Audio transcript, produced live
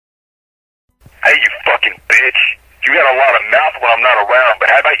Hey, you fucking bitch. You got a lot of mouth when I'm not around, but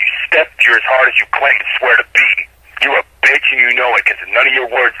how about you step you're as hard as you claim to swear to be? You're a bitch and you know it, because none of your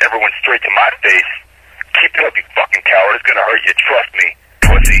words ever went straight to my face. Keep it up, you fucking coward. It's gonna hurt you, trust me,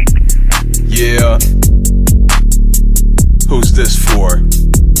 pussy. Yeah. Who's this for?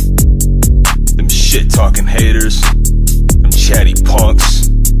 Them shit-talking haters. Them chatty punks.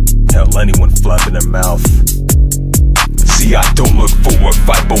 Hell, anyone flapping their mouth. See, I don't look for a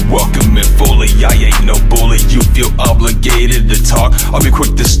fight, but welcome it fully. I ain't no bully, you feel obligated to talk. I'll be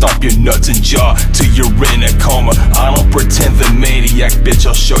quick to stomp your nuts and jaw till you're in a coma. I don't pretend the maniac, bitch,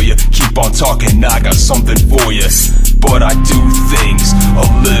 I'll show you. Keep on talking, I got something for you. But I do things a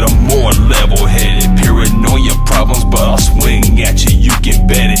little more level-headed. Paranoia problems, but I'll swing at you, you can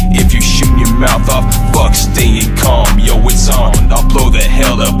bet it. If you shoot your mouth off, fuck staying calm. Yo, it's on, I'll blow the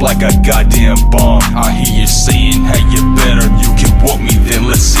hell up like a goddamn bomb. I hear you saying how you better, you can whoop me, then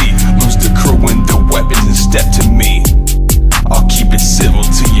let's see. Lose the crew and the weapons and step to me. I'll keep it civil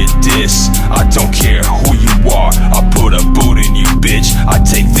to your diss. I don't care who you are, I'll put a boot in you, bitch. I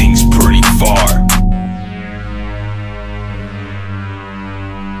take things pretty far.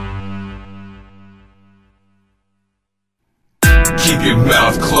 Keep your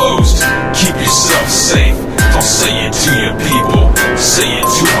mouth closed, keep yourself safe. Don't say it to your people, say it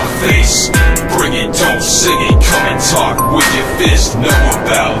to my face. Bring it, don't sing it, come and talk with your fist. Know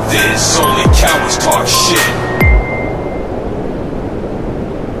about this, only cowards talk shit.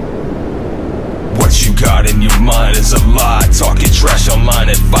 What you got in your mind is a lie, talking trash online.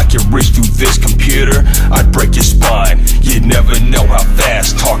 If I could reach through this computer, I'd break your spine. You'd never know how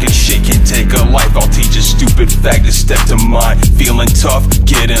fast talking shit can take a life. I'll teach a stupid fact to step to mine. Feeling tough?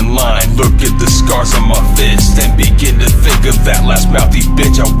 Get in line. Look at the scars on my fist and begin to think of that last mouthy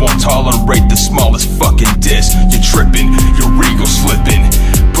bitch. I won't tolerate the smallest fucking diss. You're tripping, your ego slipping.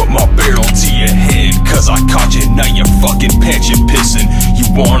 Put my barrel to your head, cause I caught you, now you're fucking pants, you're pissing. You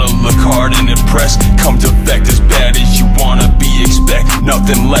wanna look hard and impress? Come to VECT as bad as you wanna be, expect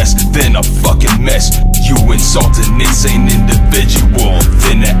nothing less than a fucking mess. You insult an insane individual,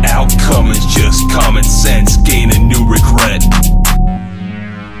 then the outcome is just common sense. Gain a new regret.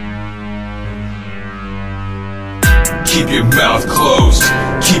 Keep your mouth closed,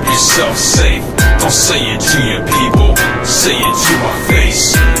 keep yourself safe. Don't say it to your people, say it to my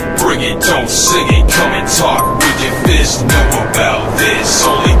face. Bring it, don't sing it, come and talk with your fist. Know about this,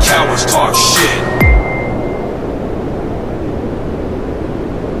 only cowards talk shit.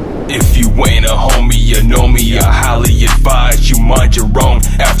 If you ain't a homie, you know me, I highly advise you mind your own.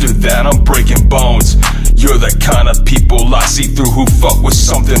 After that, I'm breaking bones. You're the kind of people I see through who fuck with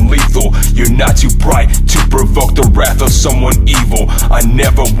something lethal. You're not too bright to provoke the wrath of someone evil. I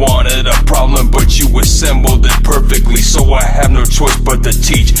never wanted a problem, but you assembled it perfectly. So I have no choice but to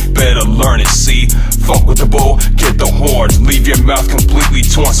teach. Better learn it, see? Fuck with the bull, get the horns. Leave your mouth completely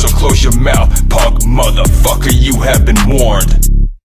torn, so close your mouth. Punk motherfucker, you have been warned.